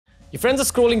Your friends are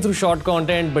scrolling through short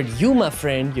content, but you, my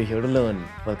friend, you're here to learn.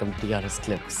 Welcome to the RS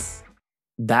Clips.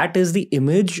 That is the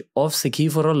image of Sikhi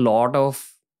for a lot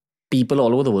of people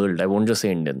all over the world. I won't just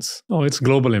say Indians. Oh, it's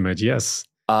global image, yes.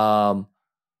 For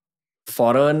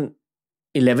an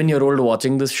 11-year-old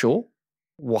watching this show,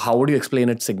 how would you explain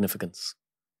its significance?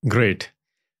 Great.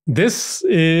 This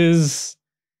is...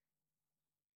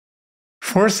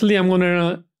 Firstly, I'm going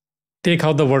to take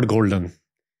out the word golden.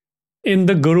 In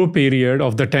the Guru period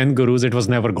of the 10 Gurus, it was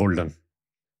never golden.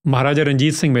 Maharaja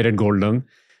Ranjit Singh made it golden.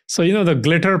 So, the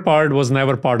glitter part was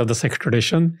never part of the Sikh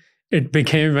tradition. It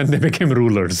became when they became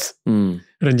rulers.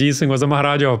 Ranjit Singh was a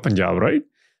Maharaja of Punjab, right?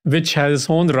 Which has its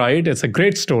own right. It's a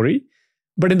great story.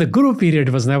 But in the Guru period,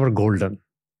 it was never golden.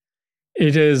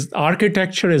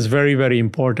 Architecture is very, very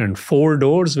important. 4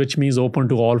 doors, which means open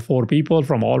to all 4 people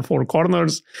from all 4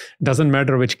 corners. Doesn't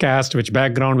matter which caste, which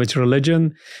background, which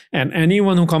religion. And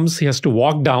anyone who comes, he has to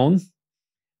walk down.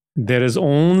 There is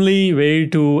only way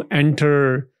to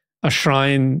enter a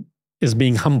shrine is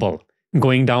being humble.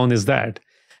 Going down is that.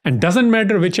 And doesn't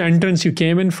matter which entrance you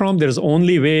came in from, there's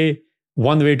only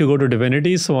one way to go to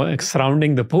divinity. So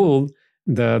surrounding the pool,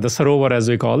 the sarovar as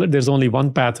we call it, there's only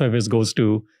one pathway which goes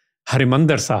to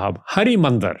Harinder Sahib, Hari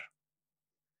Mandir.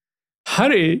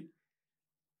 Hari,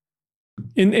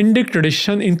 in Indic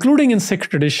tradition, including in Sikh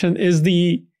tradition, is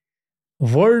the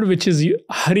word which is,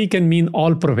 Hari can mean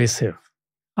all-pervasive.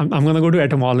 I'm going to go to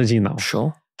etymology now.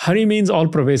 Sure. Hari means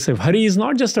all-pervasive. Hari is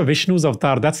not just a Vishnu's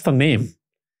avatar, that's the name.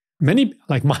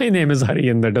 Like my name is Hari,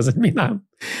 and that doesn't mean I'm...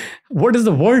 What does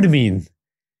the word mean?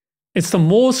 It's the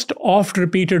most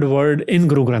oft-repeated word in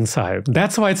Guru Granth Sahib.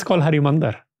 That's why it's called Hari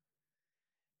Mandir.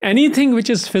 Anything which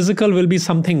is physical will be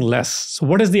something less. So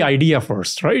what is the idea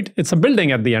first, right? It's a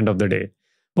building at the end of the day.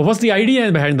 But what's the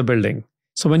idea behind the building?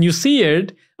 So when you see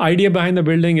it, idea behind the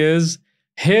building is,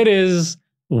 here is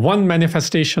one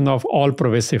manifestation of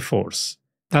all-pervasive force.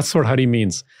 That's what Hari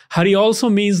means. Hari also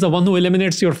means the one who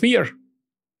eliminates your fear.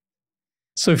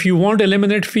 So if you want to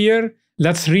eliminate fear,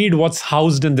 let's read what's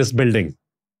housed in this building,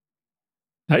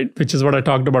 right? Which is what I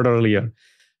talked about earlier.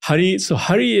 Hari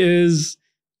is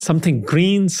something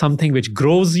green, something which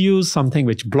grows you, something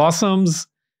which blossoms.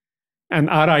 And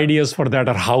our ideas for that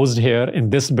are housed here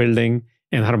in this building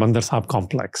in Harinder Sahib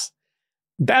complex.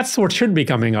 That's what should be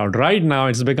coming out. Right now,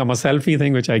 it's become a selfie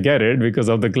thing, which I get it because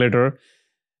of the glitter.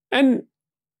 And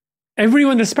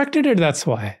everyone respected it, that's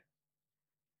why.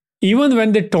 Even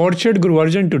when they tortured Guru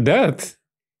Arjan to death,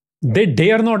 they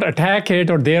dare not attack it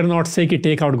or dare not say,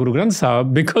 take out Guru Granth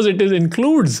Sahib, because it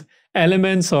includes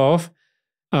elements of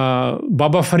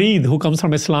Baba Farid, who comes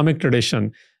from Islamic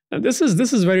tradition. This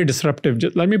is very disruptive.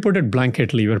 Let me put it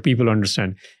blanketly where people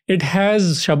understand. It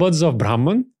has shabads of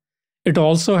Brahman. It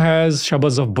also has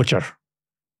shabads of butcher.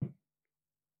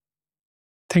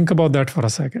 Think about that for a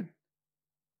second.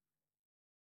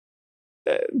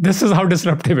 This is how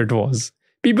disruptive it was.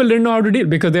 People didn't know how to deal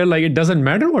because they're like, it doesn't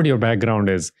matter what your background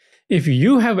is. If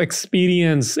you have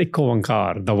experienced Ikko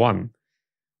Onkar, the one,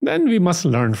 then we must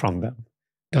learn from them.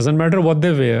 Doesn't matter what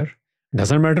they wear,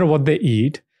 doesn't matter what they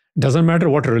eat, doesn't matter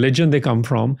what religion they come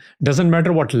from, doesn't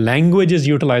matter what language is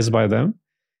utilized by them.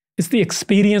 It's the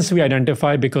experience we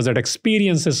identify because that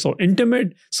experience is so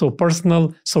intimate, so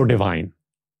personal, so divine.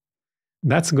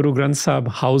 That's Guru Granth Sahib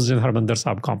housed in Harinder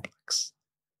Sahib complex.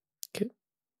 Okay.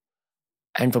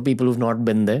 And for people who've not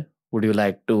been there, would you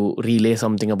like to relay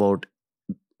something about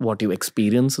what you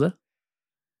experienced there?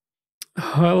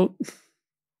 Well,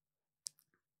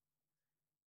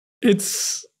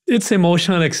 it's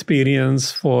emotional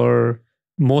experience for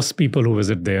most people who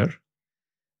visit there.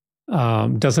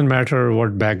 Doesn't matter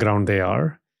what background they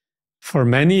are. For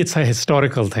many, it's a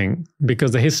historical thing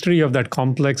because the history of that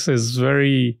complex is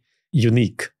very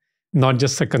unique. Not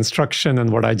just the construction and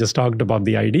what I just talked about,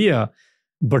 the idea,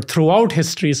 but throughout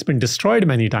history, it's been destroyed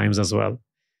many times as well.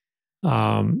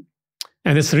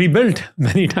 And it's rebuilt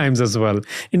many times as well.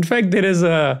 In fact, there is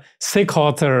a Sikh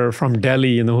author from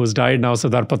Delhi, who's died now,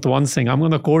 Sardar Patwan Singh. I'm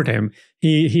going to quote him.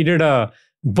 He did a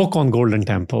book on Golden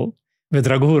Temple with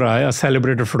Raghu Rai, a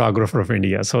celebrated photographer of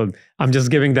India. So I'm just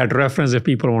giving that reference if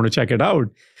people want to check it out.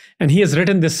 And he has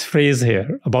written this phrase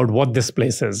here about what this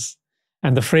place is.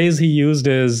 And the phrase he used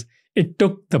is, it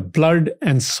took the blood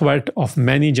and sweat of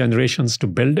many generations to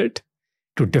build it,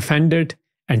 to defend it,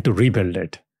 and to rebuild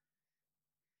it.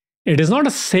 It is not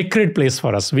a sacred place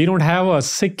for us. We don't have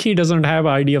Sikhi doesn't have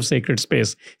an idea of sacred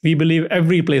space. We believe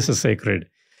every place is sacred.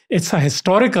 It's a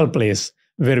historical place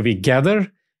where we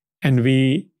gather and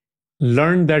we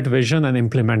learn that vision and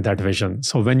implement that vision.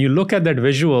 So when you look at that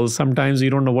visual, sometimes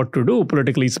you don't know what to do,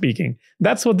 politically speaking.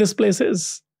 That's what this place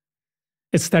is.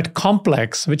 It's that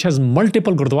complex, which has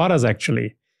multiple gurdwaras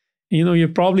actually.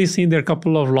 you've probably seen there are a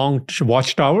couple of long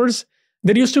watchtowers.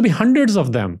 There used to be hundreds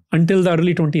of them until the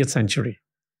early 20th century.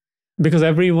 Because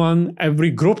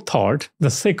every group thought, the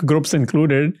Sikh groups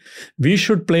included, we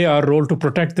should play our role to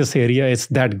protect this area. It's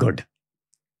that good.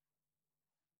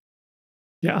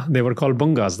 Yeah, they were called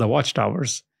bungas, the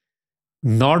watchtowers.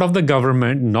 Not of the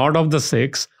government, not of the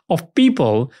Sikhs, of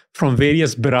people from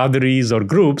various biradaris or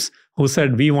groups who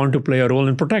said, we want to play a role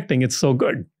in protecting. It's so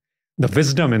good. The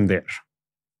wisdom in there.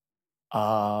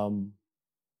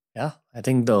 Yeah, I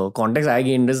think the context I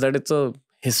gained is that it's a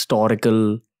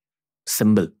historical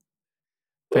symbol.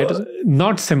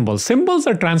 Not symbols. Symbols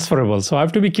are transferable, so I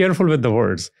have to be careful with the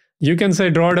words. You can say,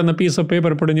 draw it on a piece of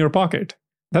paper, put it in your pocket.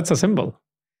 That's a symbol.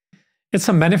 It's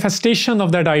a manifestation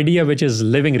of that idea, which is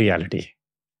living reality.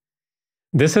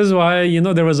 This is why,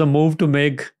 there was a move to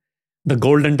make the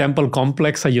Golden Temple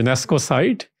complex a UNESCO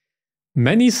site.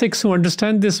 Many Sikhs who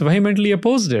understand this vehemently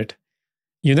opposed it.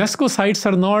 UNESCO sites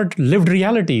are not lived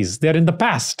realities. They're in the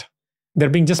past. They're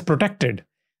being just protected.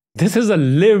 This is a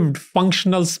lived,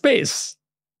 functional space.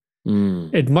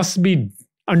 It must be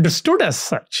understood as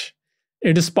such.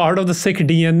 It is part of the Sikh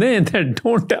DNA that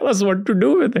don't tell us what to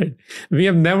do with it. We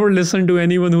have never listened to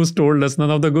anyone who's told us.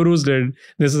 None of the gurus did.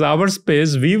 This is our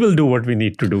space. We will do what we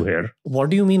need to do here.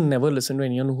 What do you mean never listen to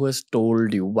anyone who has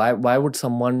told you? Why would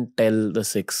someone tell the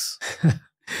Sikhs?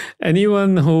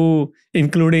 Anyone who,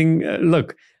 including,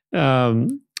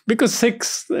 because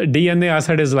Sikhs DNA, I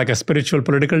said, is like a spiritual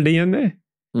political DNA.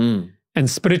 And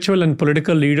spiritual and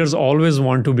political leaders always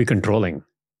want to be controlling.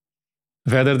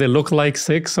 Whether they look like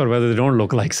Sikhs or whether they don't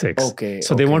look like Sikhs.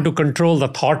 So they want to control the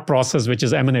thought process which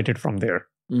is emanated from there.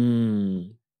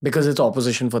 Because it's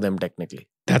opposition for them technically.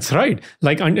 That's right.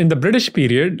 Like in the British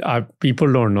period,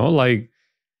 people don't know,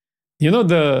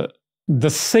 the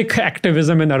Sikh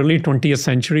activism in early 20th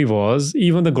century was,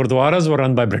 even the Gurdwaras were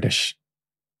run by British.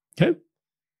 Okay?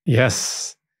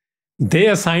 Yes. They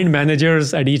assigned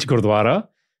managers at each Gurdwara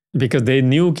because they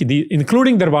knew,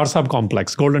 including Darbar Sahib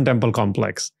complex, Golden Temple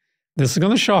complex. This is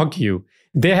going to shock you.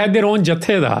 They had their own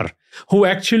Jathedar who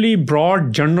actually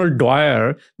brought General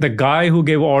Dwyer, the guy who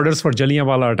gave orders for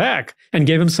Jallianwala attack, and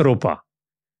gave him Saropa,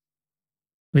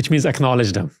 which means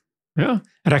acknowledged him,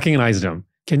 recognized him.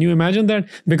 Can you imagine that?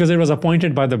 Because it was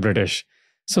appointed by the British.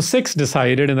 So Sikhs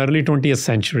decided in early 20th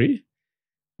century,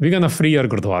 we're going to free our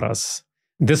Gurdwaras.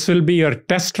 This will be a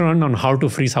test run on how to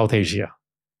free South Asia.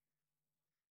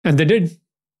 And they did.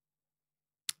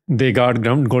 They got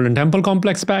Golden Temple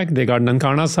complex back. They got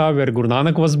Nankana Sahib, where Guru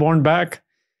Nanak was born, back.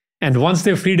 And once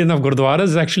they freed enough Gurdwaras,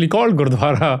 it's actually called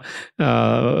Gurdwara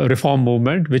Reform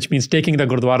Movement, which means taking the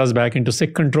Gurdwaras back into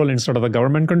Sikh control instead of the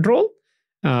government control.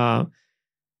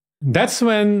 That's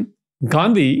when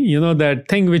Gandhi, that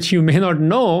thing which you may not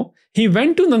know, he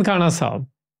went to Nankana Sahib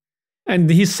and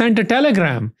he sent a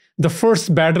telegram. The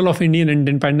first battle of Indian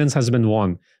independence has been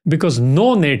won because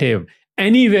no native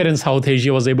anywhere in South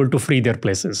Asia was able to free their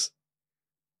places.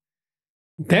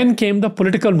 Then came the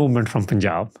political movement from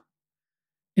Punjab.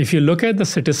 If you look at the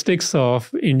statistics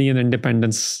of Indian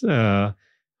independence,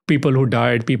 people who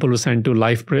died, people who sent to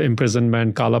life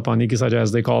imprisonment, Kala Pani ki saja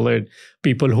as they call it,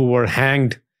 people who were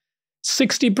hanged,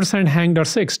 60% hanged are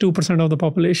Sikhs, 2% of the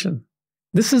population.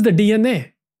 This is the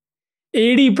DNA.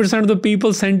 80% of the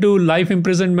people sent to life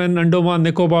imprisonment, Andaman,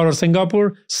 Nicobar or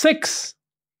Singapore, Sikhs.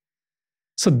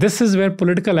 So this is where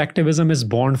political activism is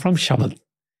born from Shabad.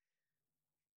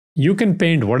 You can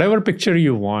paint whatever picture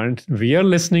you want. We are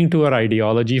listening to our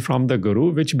ideology from the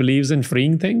Guru, which believes in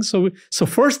freeing things. So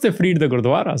first they freed the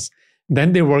Gurdwaras.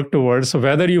 Then they worked towards, so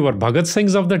whether you were Bhagat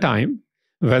Singhs of the time,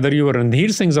 whether you were Ranveer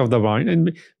Singhs of the time,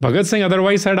 and Bhagat Singh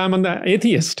otherwise said, I'm an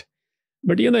atheist.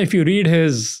 But if you read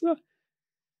his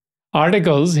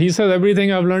articles, he said,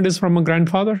 everything I've learned is from a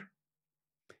grandfather.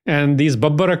 And these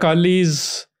Babbar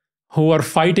Akalis who are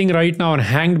fighting right now and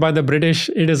hanged by the British,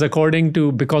 it is according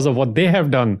to, because of what they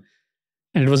have done.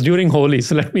 And it was during Holi,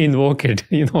 so let me invoke it.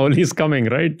 Holi is coming,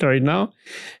 right now.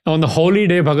 On the Holi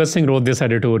day, Bhagat Singh wrote this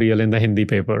editorial in the Hindi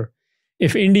paper.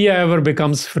 If India ever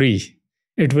becomes free,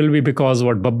 it will be because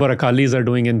what Babbar Akalis are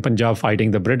doing in Punjab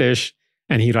fighting the British,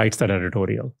 and he writes that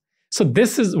editorial. So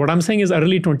this is, what I'm saying is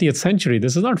early 20th century.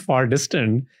 This is not far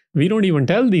distant. We don't even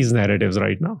tell these narratives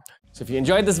right now. So if you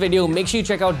enjoyed this video, make sure you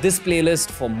check out this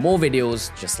playlist for more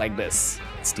videos just like this.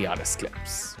 It's TRS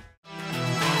Clips.